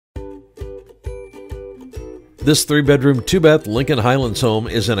This 3-bedroom, 2-bath Lincoln Highlands home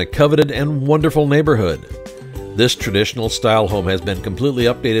is in a coveted and wonderful neighborhood. This traditional style home has been completely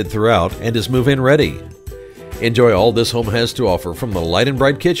updated throughout and is move-in ready. Enjoy all this home has to offer, from the light and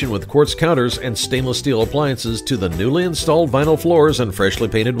bright kitchen with quartz counters and stainless steel appliances to the newly installed vinyl floors and freshly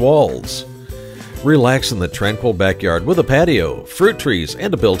painted walls. Relax in the tranquil backyard with a patio, fruit trees,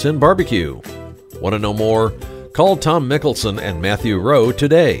 and a built-in barbecue. Want to know more? Call Tom Mikkelsen and Matthew Rowe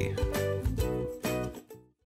today.